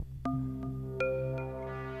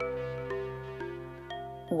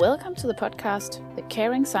Welcome to the podcast, The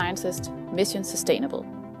Caring Scientist Mission Sustainable.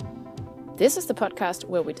 This is the podcast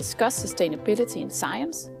where we discuss sustainability in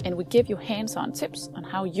science and we give you hands-on tips on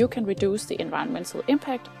how you can reduce the environmental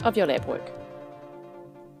impact of your lab work.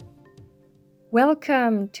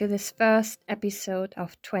 Welcome to this first episode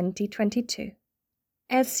of 2022.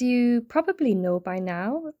 As you probably know by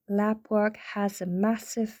now, lab work has a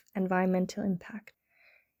massive environmental impact.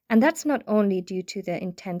 And that's not only due to the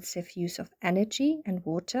intensive use of energy and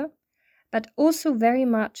water, but also very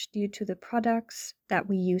much due to the products that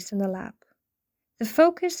we use in the lab. The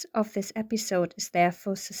focus of this episode is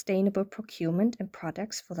therefore sustainable procurement and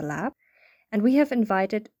products for the lab, and we have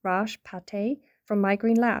invited Raj Pate from My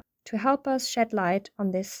Green Lab to help us shed light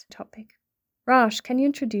on this topic. Raj, can you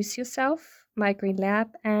introduce yourself, My Green Lab,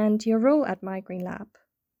 and your role at My Green Lab?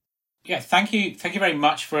 Yeah, thank you very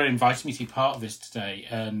much for inviting me to be part of this today,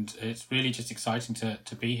 and it's really just exciting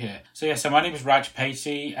to be here. So my name is Raj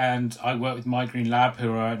Pate, and I work with My Green Lab,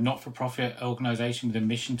 who are a not-for-profit organisation with a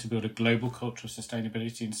mission to build a global culture of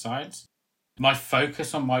sustainability in science. My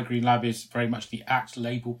focus on My Green Lab is very much the ACT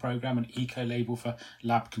label programme, an eco-label for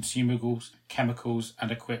lab consumables, chemicals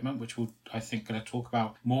and equipment, which we'll, I think, going to talk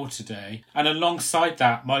about more today. And alongside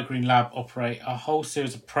that, My Green Lab operate a whole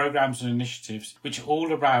series of programmes and initiatives which are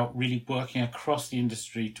all about really working across the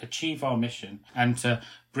industry to achieve our mission and to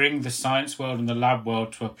bring the science world and the lab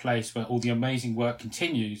world to a place where all the amazing work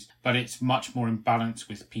continues, but it's much more in balance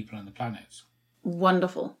with people and the planet.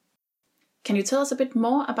 Wonderful. Can you tell us a bit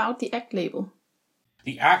more about the ACT label?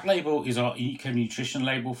 The ACT label is our eco-nutrition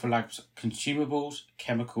label for lab consumables,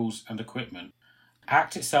 chemicals and equipment.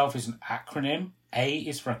 ACT itself is an acronym. A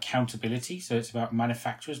is for accountability, so it's about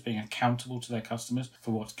manufacturers being accountable to their customers for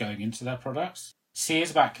what's going into their products. C is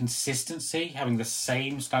about consistency, having the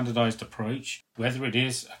same standardised approach, whether it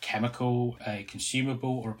is a chemical, a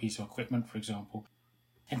consumable or a piece of equipment, for example.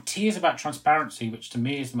 And T is about transparency, which to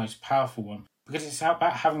me is the most powerful one, because it's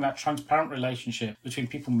about having that transparent relationship between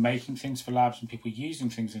people making things for labs and people using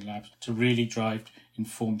things in labs to really drive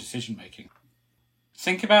informed decision making.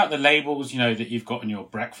 Think about the labels, that you've got in your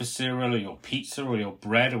breakfast cereal or your pizza or your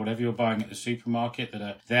bread or whatever you're buying at the supermarket that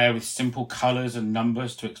are there with simple colours and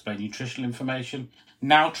numbers to explain nutritional information.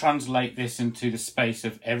 Now translate this into the space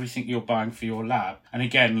of everything you're buying for your lab. And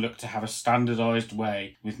again, look to have a standardised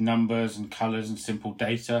way with numbers and colours and simple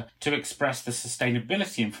data to express the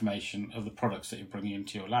sustainability information of the products that you're bringing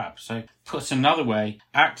into your lab. So put another way,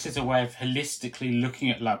 ACT is a way of holistically looking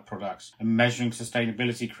at lab products and measuring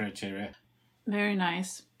sustainability criteria. Very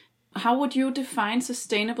nice. How would you define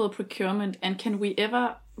sustainable procurement, and can we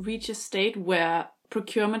ever reach a state where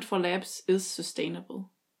procurement for labs is sustainable?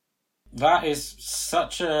 That is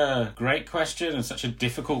such a great question and such a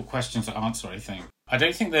difficult question to answer, I think. I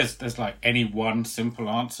don't think there's like any one simple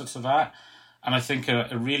answer to that. And I think a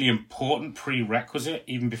really important prerequisite,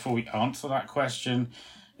 even before we answer that question,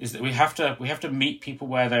 is that we have to meet people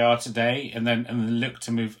where they are today and then look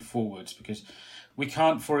to move forwards, because we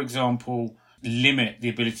can't, for example, limit the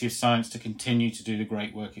ability of science to continue to do the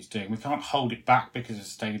great work it's doing. We can't hold it back because of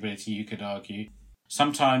sustainability, you could argue.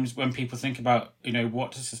 Sometimes when people think about,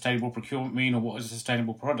 what does sustainable procurement mean or what is a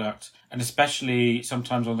sustainable product, and especially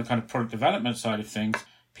sometimes on the kind of product development side of things,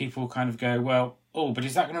 people kind of go, but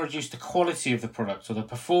is that going to reduce the quality of the product or the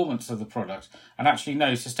performance of the product? And actually,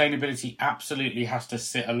 no, sustainability absolutely has to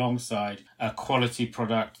sit alongside a quality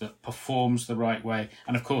product that performs the right way.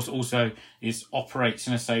 And of course, also operates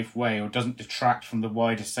in a safe way or doesn't detract from the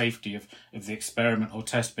wider safety of the experiment or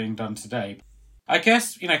test being done today. I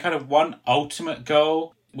guess, kind of one ultimate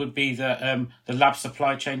goal would be that the lab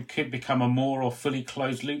supply chain could become a more or fully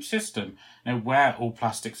closed loop system, where all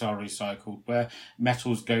plastics are recycled, where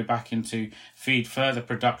metals go back into feed further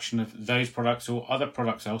production of those products or other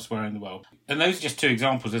products elsewhere in the world. And those are just two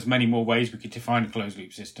examples. There's many more ways we could define a closed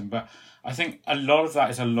loop system, but I think a lot of that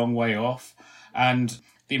is a long way off. And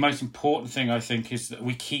the most important thing, I think, is that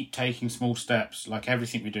we keep taking small steps, like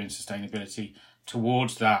everything we do in sustainability,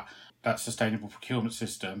 towards that sustainable procurement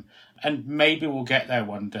system, and maybe we'll get there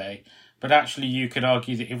one day. But actually, you could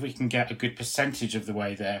argue that if we can get a good percentage of the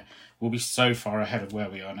way there, we'll be so far ahead of where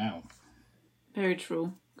we are now. Very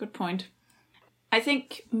true. Good point. I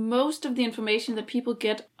think most of the information that people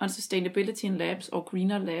get on sustainability in labs or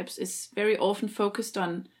greener labs is very often focused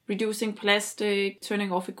on reducing plastic,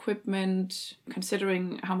 turning off equipment,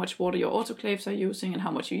 considering how much water your autoclaves are using and how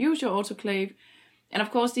much you use your autoclave. And of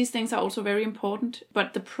course, these things are also very important,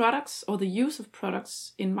 but the products or the use of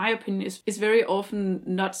products, in my opinion, is very often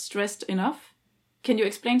not stressed enough. Can you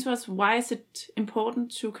explain to us why is it important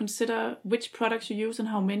to consider which products you use and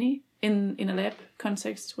how many in a lab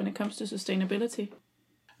context when it comes to sustainability?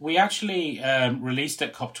 We actually released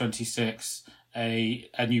at COP26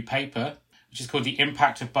 a new paper, which is called The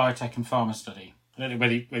Impact of Biotech and Pharma Study. I don't know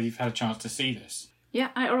whether you've had a chance to see this. Yeah,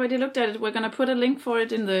 I already looked at it. We're going to put a link for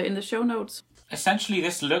it in the show notes. Essentially,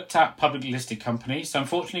 this looked at publicly listed companies. So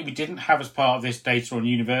unfortunately, we didn't have as part of this data on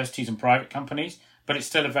universities and private companies, but it's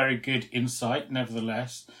still a very good insight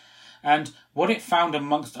nevertheless. And what it found,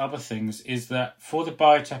 amongst other things, is that for the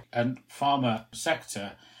biotech and pharma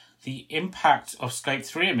sector, the impact of Scope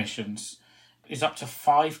 3 emissions is up to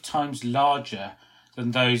 5 times larger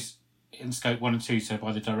than those in Scope 1 and 2, so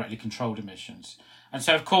by the directly controlled emissions. And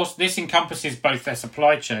so, of course, this encompasses both their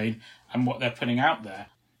supply chain and what they're putting out there.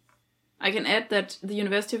 I can add that the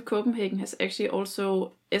University of Copenhagen has actually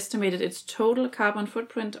also estimated its total carbon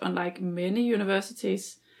footprint, unlike many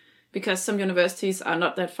universities, because some universities are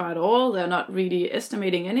not that far at all. They're not really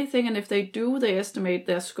estimating anything. And if they do, they estimate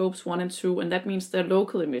their scopes 1 and 2, and that means their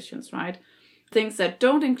local emissions, right? Things that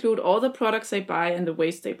don't include all the products they buy and the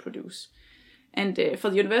waste they produce. And for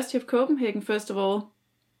the University of Copenhagen, first of all,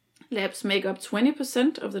 labs make up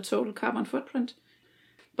 20% of the total carbon footprint,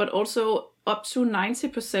 but also up to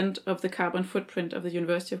 90% of the carbon footprint of the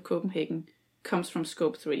University of Copenhagen comes from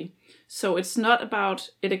Scope 3. So it's not about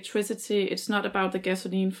electricity, it's not about the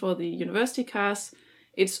gasoline for the university cars,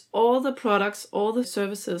 it's all the products, all the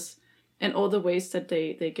services, and all the waste that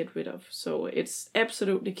they get rid of. So it's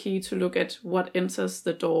absolutely key to look at what enters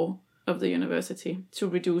the door of the university to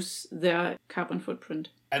reduce their carbon footprint.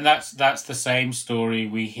 And that's the same story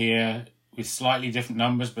we hear with slightly different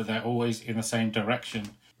numbers, but they're always in the same direction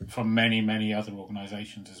from many, many other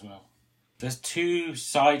organisations as well. There's 2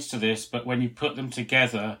 sides to this, but when you put them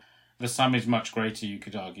together, the sum is much greater, you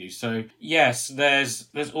could argue. So yes, there's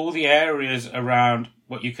all the areas around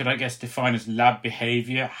what you could, I guess, define as lab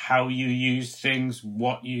behaviour, how you use things,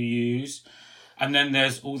 what you use. And then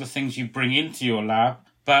there's all the things you bring into your lab.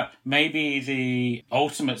 But maybe the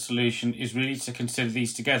ultimate solution is really to consider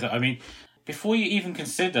these together. I mean, before you even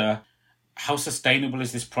consider how sustainable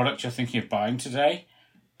is this product you're thinking of buying today,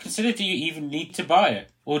 consider, do you even need to buy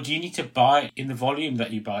it? Or do you need to buy it in the volume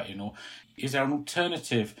that you buy it in? Or is there an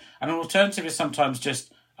alternative? And an alternative is sometimes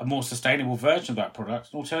just a more sustainable version of that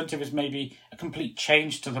product. An alternative is maybe a complete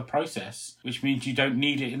change to the process, which means you don't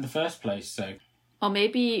need it in the first place. So, or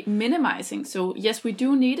maybe minimizing. So yes, we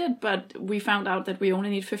do need it, but we found out that we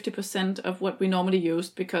only need 50% of what we normally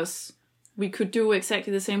used because we could do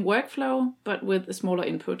exactly the same workflow, but with a smaller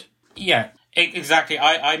input. Yeah, exactly.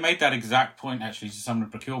 I made that exact point actually to someone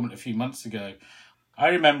in procurement a few months ago. I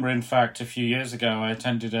remember, in fact, a few years ago, I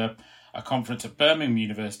attended a conference at Birmingham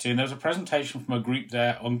University, and there was a presentation from a group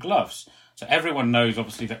there on gloves. So everyone knows,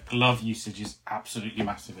 obviously, that glove usage is absolutely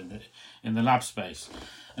massive in the lab space.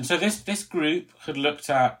 And so this group had looked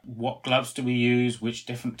at what gloves do we use, which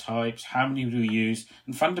different types, how many do we use,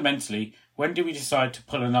 and fundamentally, when do we decide to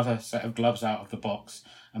pull another set of gloves out of the box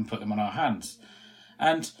and put them on our hands?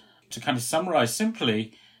 And to kind of summarise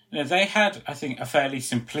simply, they had, I think, a fairly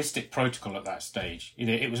simplistic protocol at that stage.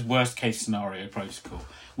 It was worst case scenario protocol,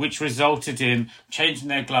 which resulted in changing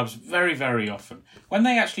their gloves very, very often. When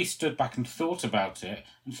they actually stood back and thought about it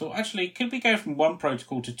and thought, actually, could we go from one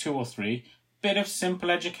protocol to 2 or 3? Bit of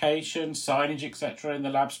simple education, signage, etc. in the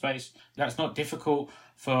lab space. That's not difficult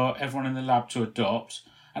for everyone in the lab to adopt.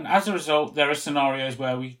 And as a result, there are scenarios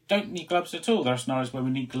where we don't need gloves at all. There are scenarios where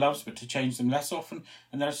we need gloves, but to change them less often.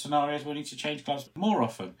 And there are scenarios where we need to change gloves more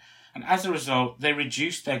often. And as a result, they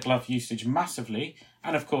reduced their glove usage massively.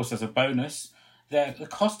 And of course, as a bonus, the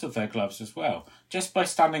cost of their gloves as well. Just by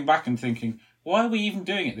standing back and thinking, why are we even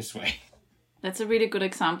doing it this way? That's a really good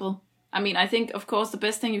example. I mean, I think, of course, the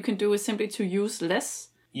best thing you can do is simply to use less.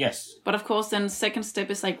 Yes. But of course, then the second step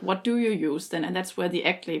is like, what do you use then? And that's where the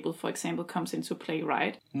ACT label, for example, comes into play,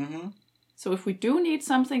 right? Mm-hmm. So if we do need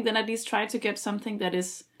something, then at least try to get something that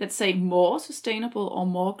is, let's say, more sustainable or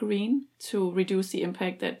more green to reduce the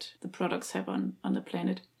impact that the products have on the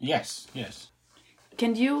planet. Yes.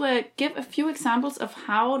 Can you give a few examples of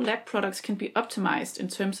how lab products can be optimized in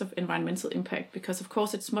terms of environmental impact? Because, of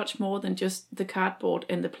course, it's much more than just the cardboard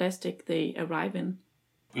and the plastic they arrive in.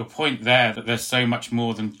 Your point there, that there's so much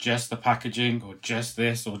more than just the packaging or just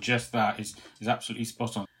this or just that, is absolutely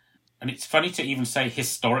spot on. And it's funny to even say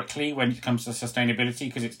historically when it comes to sustainability,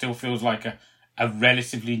 because it still feels like a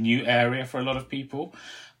relatively new area for a lot of people.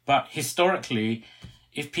 But historically,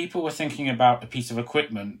 if people were thinking about a piece of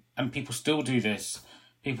equipment, and people still do this,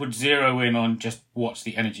 people would zero in on just what's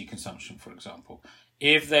the energy consumption, for example.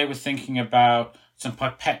 If they were thinking about some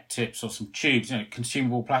pipette tips or some tubes,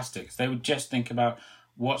 consumable plastics, they would just think about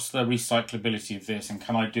what's the recyclability of this and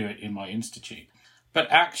can I do it in my institute?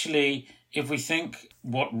 But actually, if we think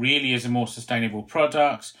what really is a more sustainable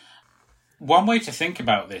product, one way to think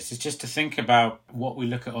about this is just to think about what we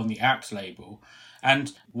look at on the ACT label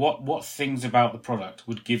and what things about the product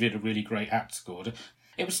would give it a really great ACT score.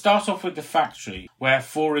 It would start off with the factory, where,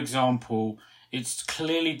 for example, it's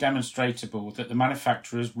clearly demonstrable that the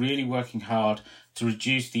manufacturer is really working hard to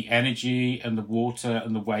reduce the energy and the water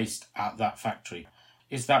and the waste at that factory.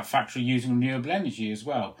 Is that factory using renewable energy as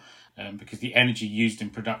well? Because the energy used in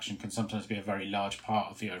production can sometimes be a very large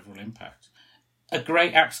part of the overall impact. A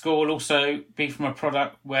great ACT score will also be from a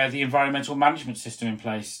product where the environmental management system in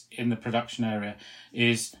place in the production area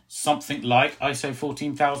is something like ISO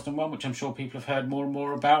 14001, which I'm sure people have heard more and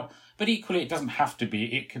more about. But equally, it doesn't have to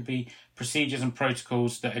be. It could be procedures and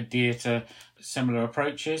protocols that adhere to similar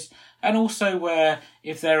approaches. And also where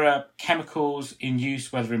if there are chemicals in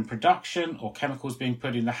use, whether in production or chemicals being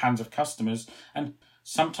put in the hands of customers, and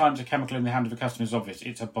sometimes a chemical in the hand of a customer is obvious.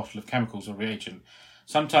 It's a bottle of chemicals or reagent.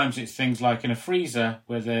 Sometimes it's things like in a freezer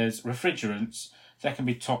where there's refrigerants. There can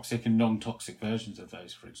be toxic and non-toxic versions of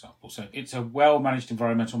those, for example. So it's a well-managed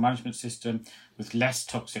environmental management system with less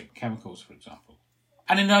toxic chemicals, for example.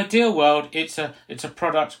 And in an ideal world, it's a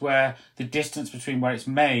product where the distance between where it's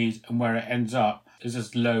made and where it ends up is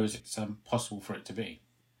as low as it's possible for it to be.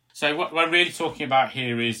 So what I'm really talking about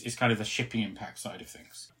here is kind of the shipping impact side of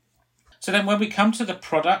things. So then when we come to the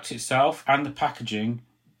product itself and the packaging,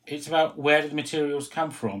 it's about where do the materials come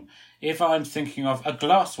from. If I'm thinking of a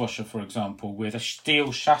glass washer, for example, with a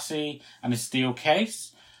steel chassis and a steel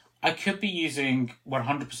case, I could be using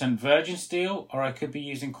 100% virgin steel, or I could be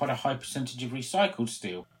using quite a high percentage of recycled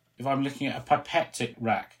steel. If I'm looking at a pipette tip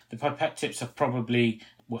rack, the pipette tips are probably,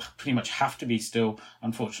 pretty much have to be still,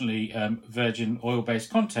 unfortunately, virgin oil-based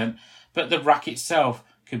content, but the rack itself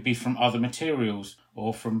could be from other materials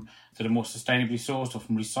or from that are more sustainably sourced or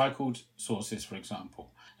from recycled sources, for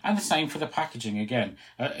example. And the same for the packaging again.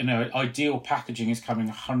 Ideal packaging is coming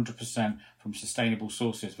 100% from sustainable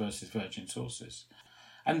sources versus virgin sources.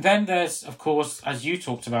 And then there's, of course, as you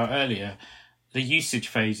talked about earlier, the usage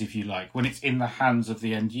phase, if you like, when it's in the hands of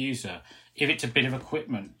the end user. If it's a bit of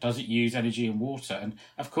equipment, does it use energy and water? And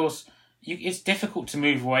of course, it's difficult to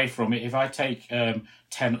move away from it. If I take 10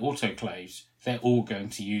 autoclaves, they're all going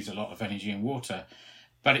to use a lot of energy and water.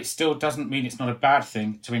 But it still doesn't mean it's not a bad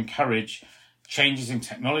thing to encourage changes in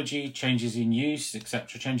technology, changes in use,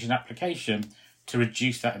 etc., change in application to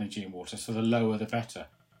reduce that energy and water. So the lower, the better.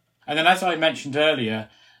 And then, as I mentioned earlier,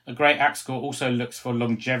 a great ACT score also looks for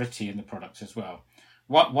longevity in the products as well.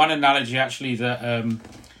 One analogy actually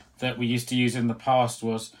that we used to use in the past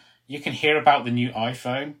was you can hear about the new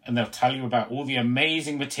iPhone and they'll tell you about all the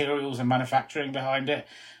amazing materials and manufacturing behind it.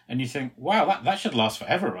 And you think, wow, that should last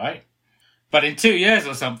forever, right? But in 2 years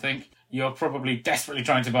or something, you're probably desperately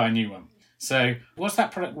trying to buy a new one. So what's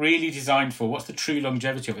that product really designed for? What's the true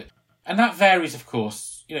longevity of it? And that varies, of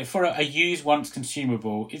course. You know, for a used once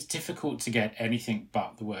consumable, it's difficult to get anything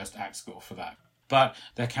but the worst ACT score for that. But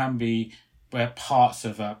there can be where parts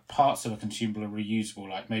of a consumable are reusable,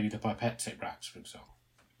 like maybe the pipette tip racks, for example.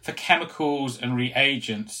 For chemicals and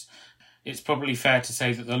reagents, it's probably fair to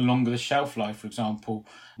say that the longer the shelf life, for example,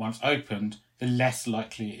 once opened, the less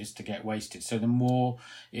likely it is to get wasted. So the more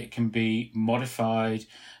it can be modified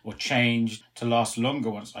or changed to last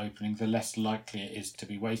longer once opening, the less likely it is to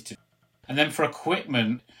be wasted. And then for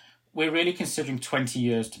equipment, we're really considering 20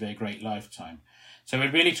 years to be a great lifetime. So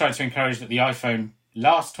we're really trying to encourage that the iPhone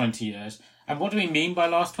lasts 20 years. And what do we mean by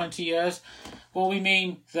last 20 years? Well, we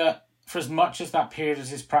mean that for as much as that period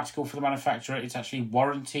is practical for the manufacturer, it's actually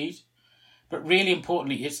warranted. But really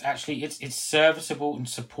importantly, it's serviceable and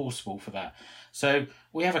supportable for that. So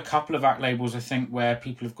we have a couple of ACT labels, I think, where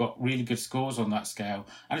people have got really good scores on that scale.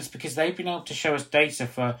 And it's because they've been able to show us data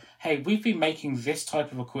for, hey, we've been making this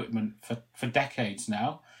type of equipment for decades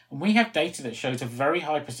now. And we have data that shows a very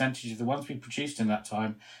high percentage of the ones we produced in that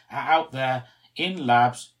time are out there in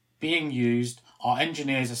labs being used. Our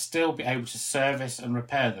engineers are still able to service and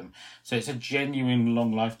repair them. So it's a genuine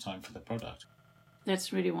long lifetime for the product.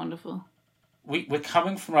 That's really wonderful. We're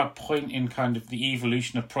coming from a point in kind of the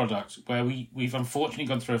evolution of products where we've unfortunately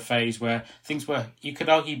gone through a phase where things were, you could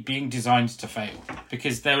argue, being designed to fail.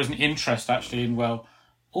 Because there was an interest actually in, well,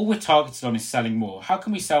 all we're targeted on is selling more. How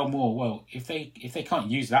can we sell more? Well, if they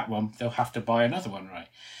can't use that one, they'll have to buy another one, right?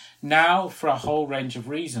 Now, for a whole range of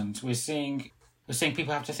reasons, we're seeing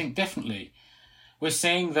people have to think differently. We're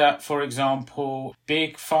seeing that, for example,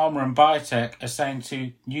 big pharma and biotech are saying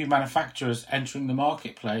to new manufacturers entering the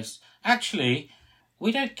marketplace, actually,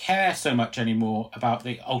 we don't care so much anymore about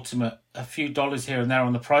the ultimate a few dollars here and there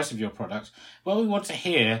on the price of your product. What we want to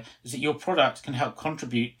hear is that your product can help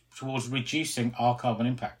contribute towards reducing our carbon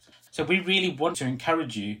impact. So we really want to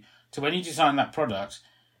encourage you to, when you design that product,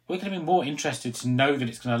 we're going to be more interested to know that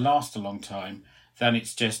it's going to last a long time than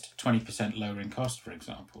it's just 20% lower in cost, for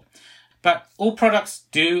example. But all products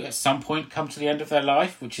do at some point come to the end of their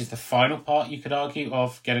life, which is the final part, you could argue,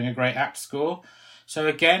 of getting a great ACT score. So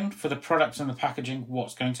again, for the products and the packaging,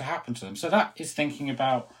 what's going to happen to them? So that is thinking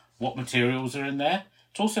about what materials are in there.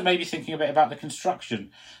 It's also maybe thinking a bit about the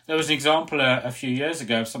construction. There was an example a few years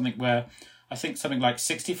ago of something where I think something like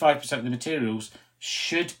 65% of the materials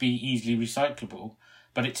should be easily recyclable,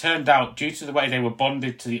 but it turned out, due to the way they were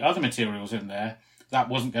bonded to the other materials in there, that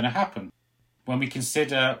wasn't going to happen. When we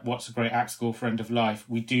consider what's a great ACT score for end of life,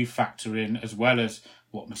 we do factor in, as well as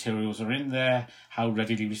what materials are in there, how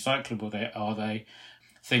readily recyclable are they,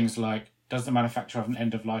 things like, does the manufacturer have an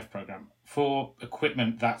end of life program? For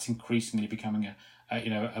equipment, that's increasingly becoming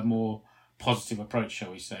a more positive approach,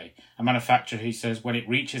 shall we say. A manufacturer who says when it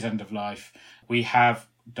reaches end of life, we have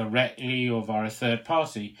directly or via a third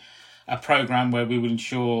party a program where we will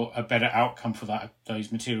ensure a better outcome for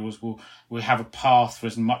those materials. We'll have a path for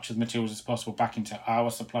as much of the materials as possible back into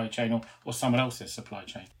our supply chain or someone else's supply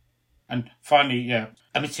chain. And finally, a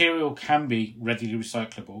material can be readily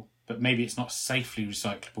recyclable, but maybe it's not safely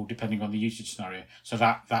recyclable depending on the usage scenario. So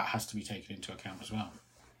that has to be taken into account as well.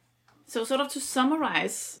 So sort of to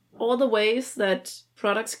summarize all the ways that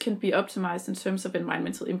products can be optimized in terms of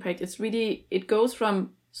environmental impact, it goes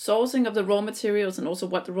from sourcing of the raw materials and also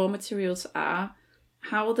what the raw materials are,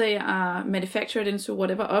 how they are manufactured into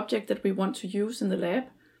whatever object that we want to use in the lab,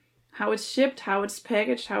 how it's shipped, how it's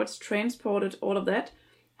packaged, how it's transported, all of that,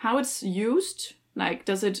 how it's used, like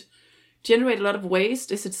does it generate a lot of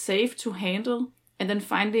waste, is it safe to handle, and then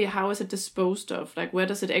finally how is it disposed of, like where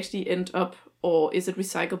does it actually end up, or is it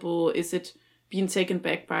recyclable, is it being taken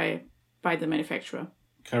back by the manufacturer?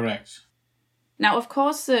 Correct. Now, of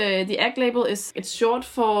course, the ACT label it's short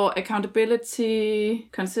for accountability,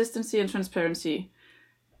 consistency, and transparency.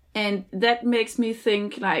 And that makes me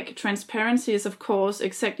think like transparency is, of course,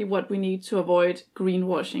 exactly what we need to avoid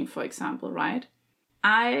greenwashing, for example, right?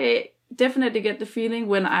 I definitely get the feeling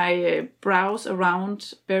when I browse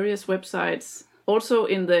around various websites, also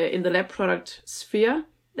in the lab product sphere,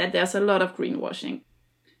 that there's a lot of greenwashing.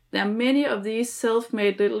 There are many of these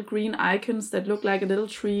self-made little green icons that look like a little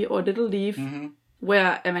tree or a little leaf,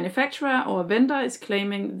 where a manufacturer or a vendor is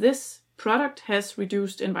claiming this product has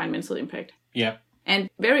reduced environmental impact. Yeah. And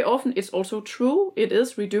very often it's also true, it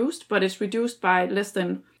is reduced, but it's reduced by less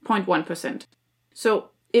than 0.1%. So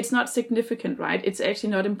it's not significant, right? It's actually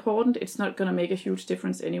not important. It's not going to make a huge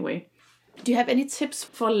difference anyway. Do you have any tips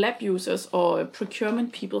for lab users or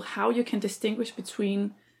procurement people how you can distinguish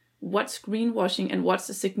between what's greenwashing and what's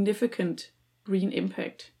a significant green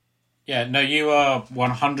impact? Yeah, no, you are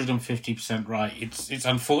 150% right. It's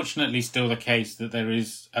unfortunately still the case that there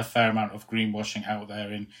is a fair amount of greenwashing out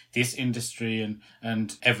there in this industry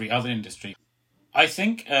and every other industry. I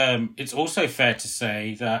think it's also fair to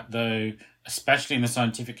say that, though, especially in the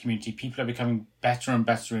scientific community, people are becoming better and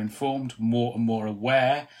better informed, more and more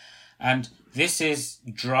aware. And this is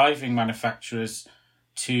driving manufacturers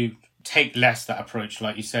to take less that approach,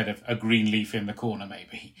 like you said, of a green leaf in the corner,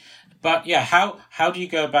 maybe. But yeah, how do you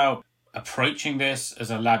go about approaching this as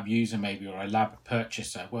a lab user, maybe, or a lab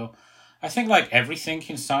purchaser? Well, I think like everything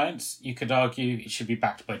in science, you could argue it should be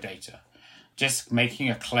backed by data. Just making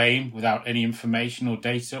a claim without any information or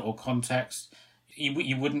data or context,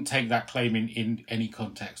 you wouldn't take that claim in any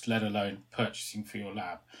context, let alone purchasing for your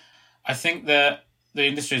lab. I think that the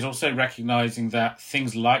industry is also recognising that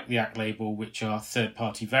things like the ACT label, which are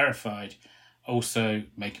third-party verified, also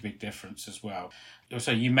make a big difference as well.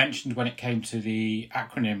 Also, you mentioned when it came to the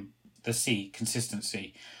acronym, the C,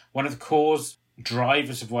 consistency. One of the cause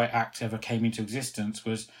drivers of why ACT ever came into existence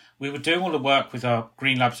was we were doing all the work with our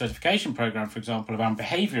Green Lab certification program, for example, around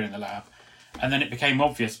behaviour in the lab, and then it became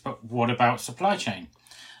obvious, but what about supply chain?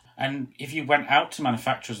 And if you went out to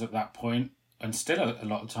manufacturers at that point, and still a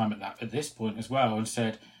lot of time at this point as well, and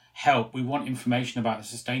said, help, we want information about the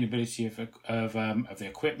sustainability of the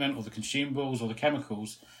equipment or the consumables or the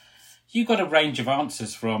chemicals, you got a range of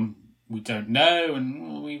answers from we don't know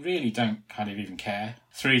and we really don't kind of even care,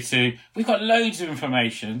 through to we've got loads of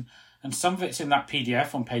information, and some of it's in that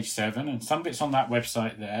PDF on page 7, and some of it's on that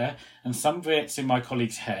website there, and some of it's in my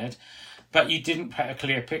colleague's head, but you didn't paint a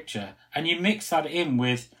clear picture. And you mix that in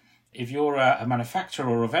with, if you're a manufacturer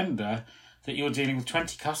or a vendor, that you're dealing with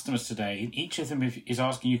 20 customers today, and each of them is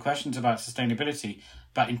asking you questions about sustainability,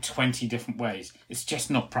 but in 20 different ways. It's just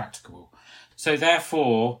not practicable. So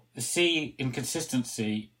therefore, the C in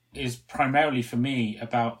consistency is primarily for me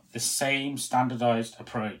about the same standardized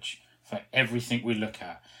approach for everything we look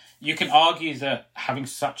at. You can argue that having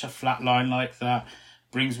such a flat line like that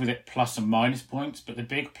brings with it plus and minus points, but the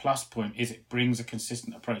big plus point is it brings a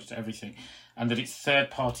consistent approach to everything, and that it's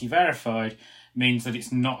third-party verified means that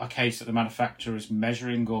it's not a case that the manufacturer is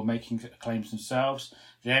measuring or making claims themselves.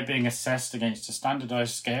 They're being assessed against a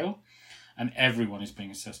standardised scale, and everyone is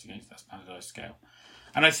being assessed against that standardised scale.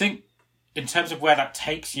 And I think in terms of where that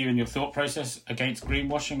takes you in your thought process against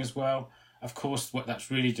greenwashing as well, of course, what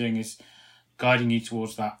that's really doing is guiding you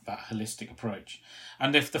towards that holistic approach.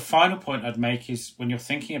 And if the final point I'd make is when you're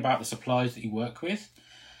thinking about the suppliers that you work with,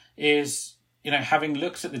 is, having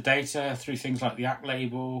looked at the data through things like the ACT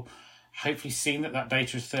label, hopefully seeing that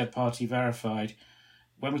data is third-party verified.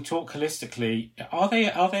 When we talk holistically, are they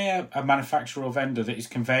a manufacturer or vendor that is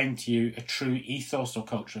conveying to you a true ethos or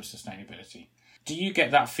culture of sustainability? Do you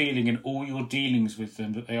get that feeling in all your dealings with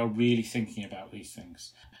them that they are really thinking about these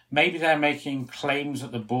things? Maybe they're making claims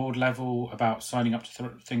at the board level about signing up to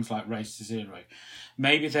things like Race to Zero.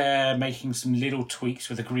 Maybe they're making some little tweaks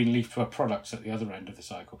with the green leaf to our products at the other end of the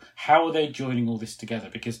cycle. How are they joining all this together?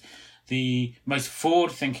 Because the most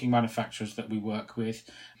forward-thinking manufacturers that we work with,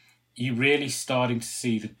 you're really starting to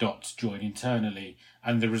see the dots join internally,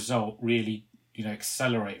 and the result really,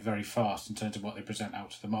 accelerate very fast in terms of what they present out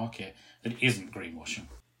to the market that isn't greenwashing.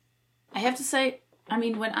 I have to say,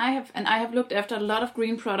 when I have looked after a lot of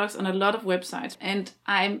green products on a lot of websites, and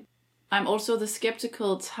I'm also the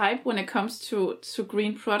skeptical type when it comes to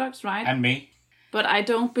green products, right? And me. But I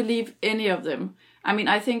don't believe any of them.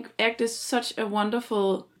 I think ACT is such a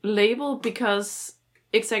wonderful label because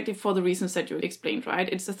exactly for the reasons that you explained, right?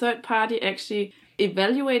 It's a third party actually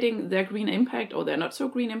evaluating their green impact or their not so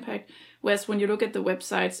green impact. Whereas when you look at the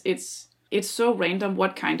websites, it's so random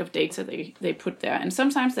what kind of data they put there. And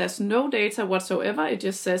sometimes there's no data whatsoever. It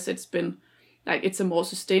just says it's a more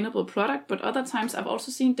sustainable product. But other times I've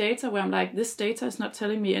also seen data where I'm like, this data is not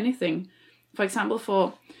telling me anything. For example,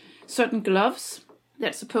 for certain gloves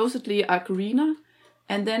that supposedly are greener.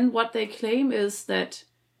 And then what they claim is that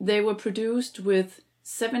they were produced with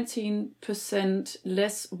 17%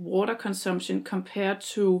 less water consumption compared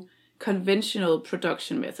to conventional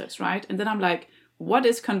production methods, right? And then I'm like, what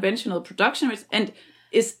is conventional production? And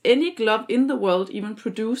is any glove in the world even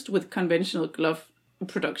produced with conventional glove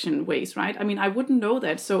production ways, right? I wouldn't know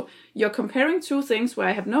that. So you're comparing two things where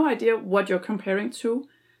I have no idea what you're comparing to.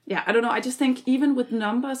 Yeah, I don't know. I just think even with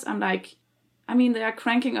numbers, I'm like, they are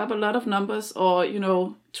cranking up a lot of numbers or,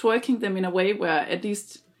 twerking them in a way where at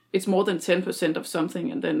least it's more than 10% of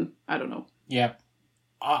something. And then, I don't know. Yeah.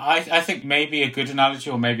 I think maybe a good analogy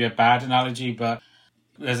or maybe a bad analogy, but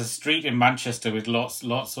there's a street in Manchester with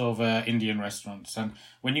lots of Indian restaurants. And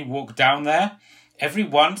when you walk down there, every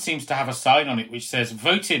one seems to have a sign on it which says,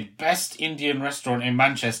 voted best Indian restaurant in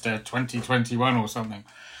Manchester 2021 or something.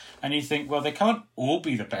 And you think, well, they can't all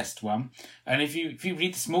be the best one. And if you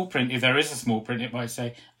read the small print, if there is a small print, it might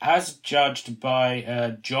say, as judged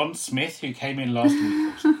by John Smith, who came in last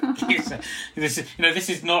week. This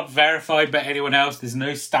is not verified by anyone else. There's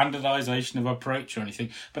no standardization of approach or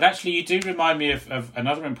anything. But actually, you do remind me of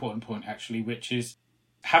another important point, actually, which is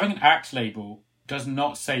having an ACT label does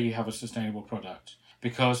not say you have a sustainable product.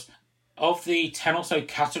 Because of the 10 or so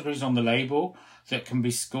categories on the label that can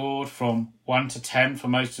be scored from 1 to 10 for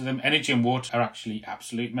most of them, energy and water are actually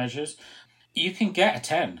absolute measures. You can get a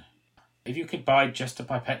 10. If you could buy just a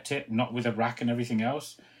pipette tip, not with a rack and everything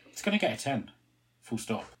else, it's going to get a 10. Full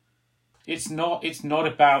stop. It's not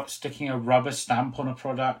about sticking a rubber stamp on a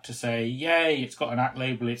product to say, yay, it's got an ACT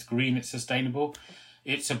label, it's green, it's sustainable.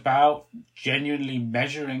 It's about genuinely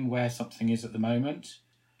measuring where something is at the moment,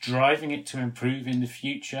 driving it to improve in the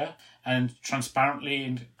future, and transparently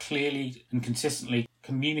and clearly and consistently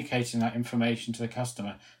communicating that information to the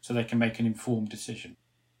customer so they can make an informed decision.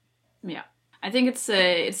 Yeah. I think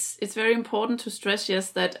it's very important to stress, yes,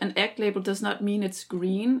 that an ACT label does not mean it's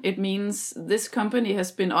green. It means this company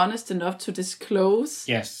has been honest enough to disclose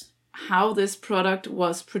how this product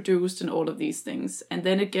was produced and all of these things. And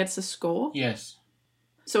then it gets a score. Yes.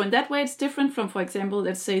 So in that way, it's different from, for example,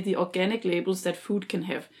 let's say the organic labels that food can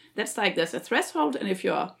have. That's like there's a threshold, and if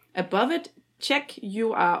you're above it, check,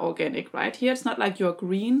 you are organic, right? Here, it's not like you're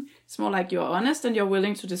green. It's more like you're honest and you're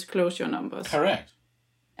willing to disclose your numbers. Correct.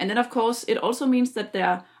 And then, of course, it also means that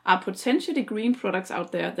there are potentially green products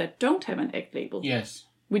out there that don't have an ACT label. Yes.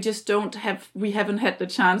 We haven't had the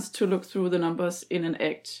chance to look through the numbers in an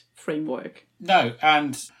ACT framework. No,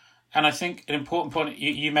 and I think an important point,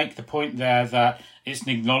 you make the point there that it's an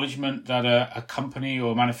acknowledgement that a company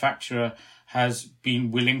or manufacturer has been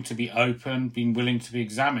willing to be open, been willing to be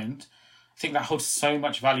examined. I think that holds so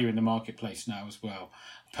much value in the marketplace now as well.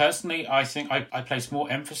 Personally, I think I place more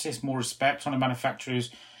emphasis, more respect on a manufacturer who's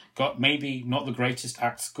got maybe not the greatest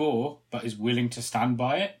ACT score, but is willing to stand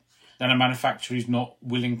by it, then a manufacturer is not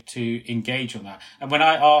willing to engage on that. And when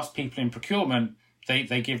I ask people in procurement,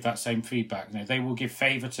 they give that same feedback. You know, they will give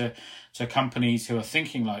favour to companies who are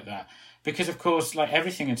thinking like that. Because, of course, like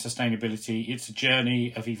everything in sustainability, it's a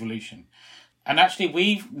journey of evolution. And actually,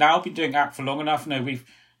 we've now been doing ACT for long enough. No,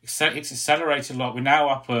 it's accelerated a lot. We're now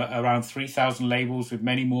up around 3,000 labels, with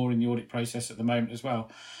many more in the audit process at the moment as well.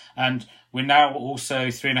 And we're now also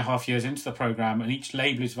 3.5 years into the programme, and each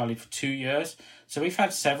label is valid for 2 years. So we've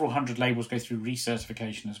had several hundred labels go through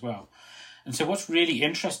recertification as well. And so what's really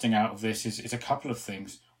interesting out of this is a couple of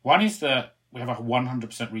things. One is that we have a 100%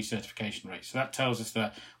 recertification rate. So that tells us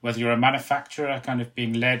that whether you're a manufacturer kind of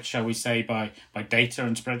being led, shall we say, by data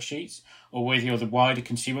and spreadsheets, or whether you're the wider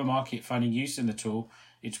consumer market finding use in the tool,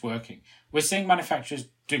 it's working. We're seeing manufacturers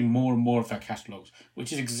doing more and more of their catalogues,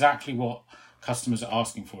 which is exactly what customers are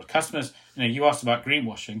asking for. Customers, you asked about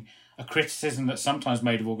greenwashing. A criticism that's sometimes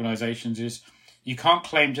made of organisations is you can't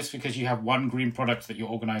claim just because you have one green product that your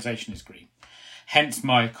organisation is green. Hence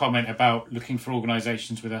my comment about looking for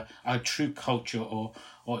organisations with a true culture or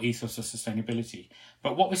ethos of sustainability.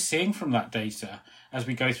 But what we're seeing from that data as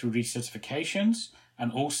we go through recertifications,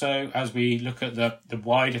 and also as we look at the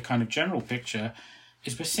wider kind of general picture,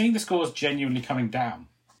 is we're seeing the scores genuinely coming down.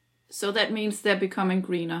 So that means they're becoming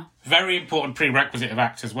greener. Very important prerequisite of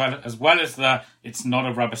ACT, as well as the it's not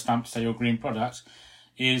a rubber stamp to say your green product,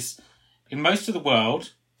 is in most of the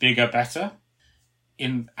world, bigger, better.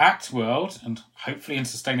 In ACT world, and hopefully in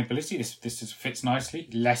sustainability, this fits nicely,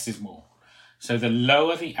 less is more. So the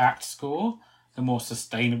lower the ACT score, the more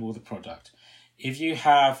sustainable the product. If you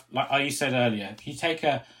have, like you said earlier, if you take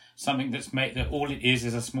something that's made, that all it is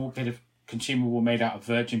a small bit of consumable made out of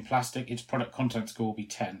virgin plastic, its product content score will be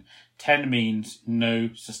 10. 10 means no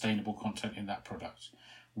sustainable content in that product.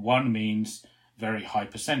 1 means very high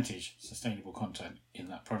percentage sustainable content in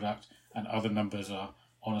that product, and other numbers are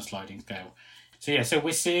on a sliding scale. So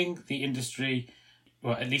we're seeing the industry,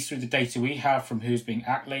 well, at least through the data we have from who's being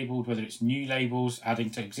ACT labelled, whether it's new labels adding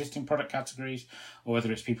to existing product categories, or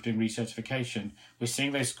whether it's people doing recertification, we're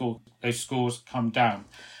seeing those scores come down,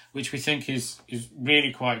 which we think is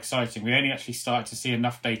really quite exciting. We only actually started to see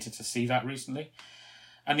enough data to see that recently.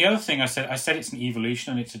 And the other thing I said it's an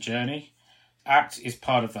evolution and it's a journey. ACT is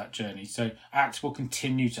part of that journey. So ACT will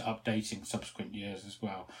continue to update in subsequent years as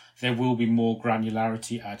well. There will be more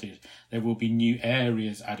granularity added. There will be new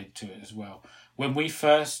areas added to it as well. When we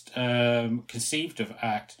first conceived of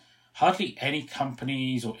ACT, hardly any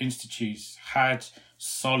companies or institutes had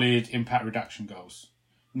solid impact reduction goals.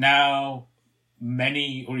 Now,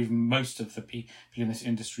 many or even most of the people in this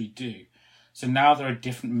industry do. So now there are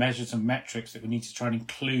different measures and metrics that we need to try and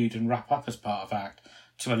include and wrap up as part of ACT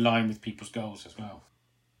to align with people's goals as well.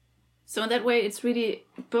 So in that way, it's really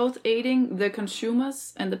both aiding the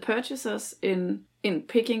consumers and the purchasers in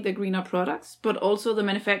picking the greener products, but also the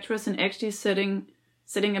manufacturers in actually setting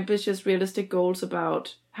ambitious, realistic goals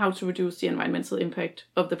about how to reduce the environmental impact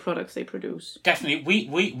of the products they produce. Definitely.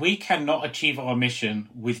 We cannot achieve our mission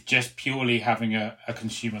with just purely having a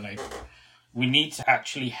consumer label. We need to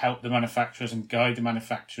actually help the manufacturers and guide the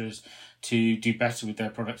manufacturers to do better with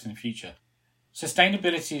their products in the future.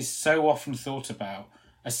 Sustainability is so often thought about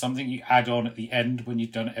as something you add on at the end when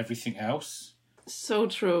you've done everything else. So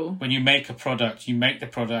true. When you make a product, you make the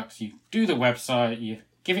product, you do the website, you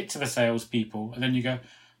give it to the salespeople, and then you go,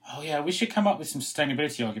 oh yeah, we should come up with some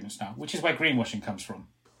sustainability arguments now, which is where greenwashing comes from.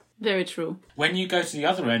 Very true. When you go to the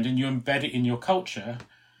other end and you embed it in your culture,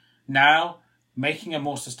 now making a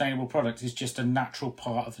more sustainable product is just a natural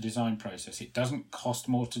part of the design process. It doesn't cost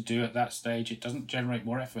more to do at that stage. It doesn't generate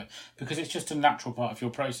more effort because it's just a natural part of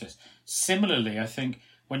your process. Similarly, I think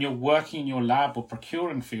when you're working in your lab or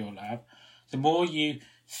procuring for your lab, the more you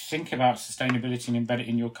think about sustainability and embed it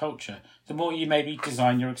in your culture, the more you maybe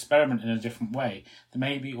design your experiment in a different way,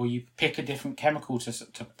 or you pick a different chemical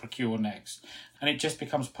to procure next. And it just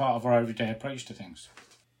becomes part of our everyday approach to things.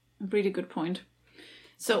 Really good point.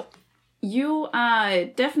 So you are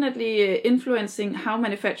definitely influencing how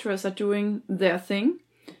manufacturers are doing their thing.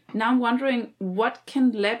 Now I'm wondering, what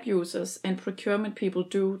can lab users and procurement people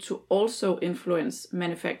do to also influence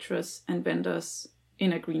manufacturers and vendors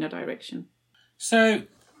in a greener direction? So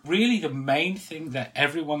really the main thing that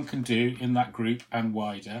everyone can do in that group and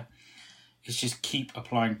wider is just keep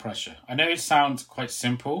applying pressure. I know it sounds quite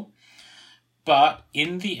simple, but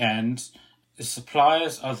in the end, the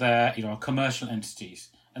suppliers are there, are commercial entities,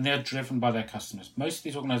 and they are driven by their customers. Most of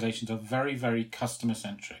these organisations are very, very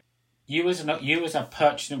customer-centric. You as a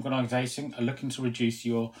purchasing organisation are looking to reduce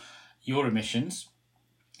your emissions.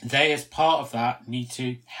 They, as part of that, need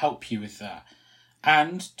to help you with that.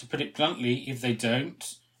 And to put it bluntly, if they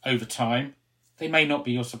don't, over time, they may not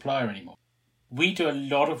be your supplier anymore. We do a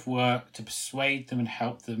lot of work to persuade them and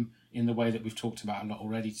help them in the way that we've talked about a lot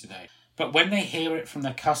already today. But when they hear it from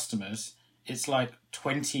their customers, it's like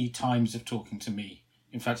 20 times of talking to me.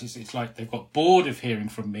 In fact, it's like they've got bored of hearing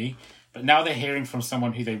from me, but now they're hearing from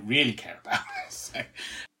someone who they really care about.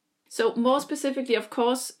 So more specifically, of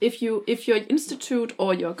course, if your institute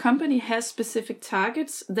or your company has specific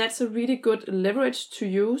targets, that's a really good leverage to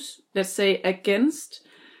use, let's say, against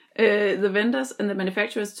the vendors and the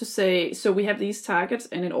manufacturers to say, so we have these targets,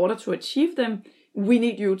 and in order to achieve them, we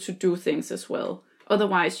need you to do things as well.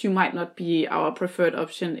 Otherwise, you might not be our preferred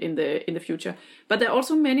option in the future. But there are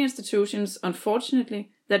also many institutions,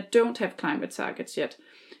 unfortunately, that don't have climate targets yet.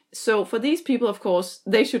 So for these people, of course,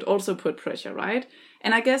 they should also put pressure, right?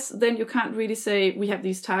 And I guess then you can't really say, we have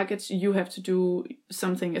these targets, you have to do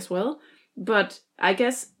something as well. But I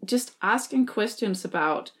guess just asking questions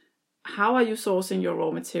about how are you sourcing your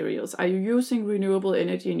raw materials? Are you using renewable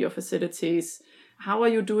energy in your facilities? How are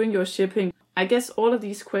you doing your shipping? I guess all of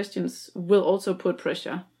these questions will also put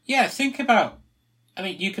pressure. Yeah, think about,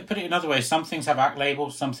 you could put it another way. Some things have ACT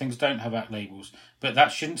labels, some things don't have ACT labels. But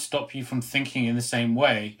that shouldn't stop you from thinking in the same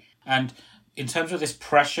way. And in terms of this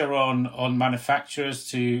pressure on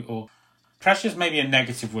manufacturers or pressure is maybe a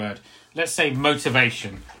negative word. Let's say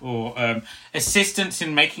motivation or assistance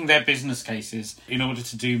in making their business cases in order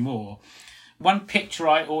to do more. One picture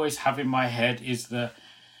I always have in my head is that,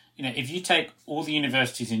 if you take all the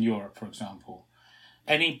universities in Europe, for example,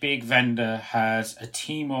 any big vendor has a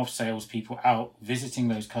team of salespeople out visiting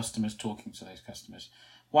those customers, talking to those customers.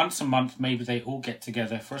 Once a month, maybe they all get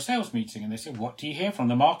together for a sales meeting and they say, what do you hear from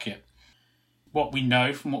the market? What we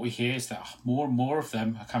know from what we hear is that more and more of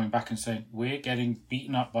them are coming back and saying, we're getting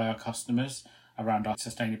beaten up by our customers around our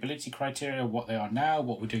sustainability criteria, what they are now,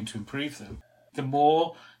 what we're doing to improve them. The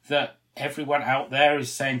more that everyone out there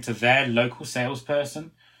is saying to their local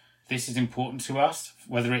salesperson, this is important to us,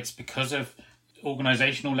 whether it's because of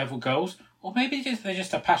organizational level goals, or maybe they're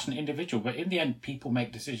just a passionate individual. But in the end, people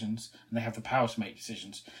make decisions and they have the power to make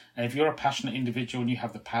decisions. And if you're a passionate individual and you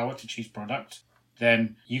have the power to choose product,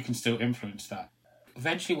 then you can still influence that.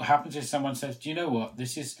 Eventually what happens is someone says, do you know what?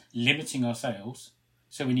 This is limiting our sales,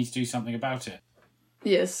 so we need to do something about it.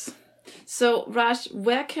 Yes. So, Raj,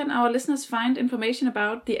 where can our listeners find information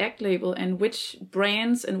about the ACT label and which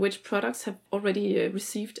brands and which products have already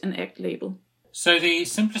received an ACT label? So the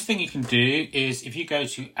simplest thing you can do is if you go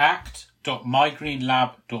to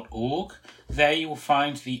act.mygreenlab.org, there you will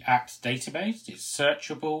find the ACT database. It's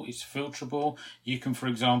searchable, it's filterable. You can, for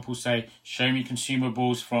example, say, show me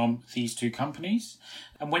consumables from these two companies.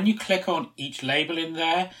 And when you click on each label in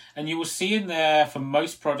there, and you will see in there for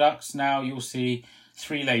most products now, you'll see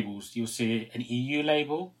 3 labels. You'll see an EU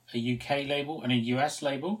label, a UK label, and a US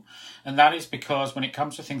label. And that is because when it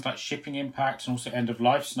comes to things like shipping impacts and also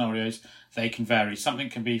end-of-life scenarios, they can vary. Something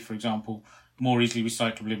can be, for example, more easily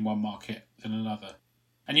recyclable in one market than another.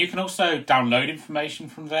 And you can also download information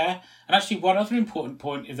from there. And actually, one other important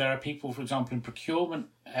point, if there are people, for example, in procurement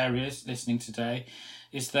areas listening today,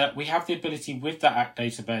 is that we have the ability with that ACT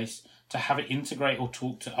database to have it integrate or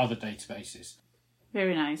talk to other databases.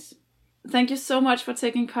 Very nice. Thank you so much for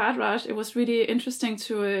taking part, Raj. It was really interesting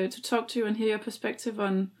to talk to you and hear your perspective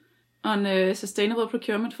on sustainable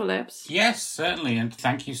procurement for labs. Yes, certainly. And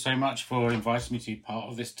thank you so much for inviting me to be part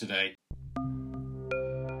of this today.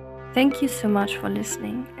 Thank you so much for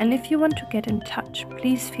listening. And if you want to get in touch,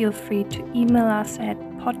 please feel free to email us at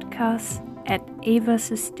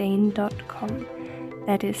podcast@avasustain.com.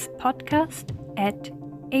 That is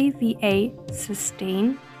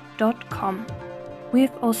podcast@avasustain.com.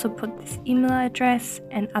 We've also put this email address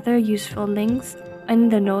and other useful links in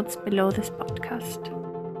the notes below this podcast.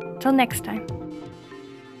 Till next time.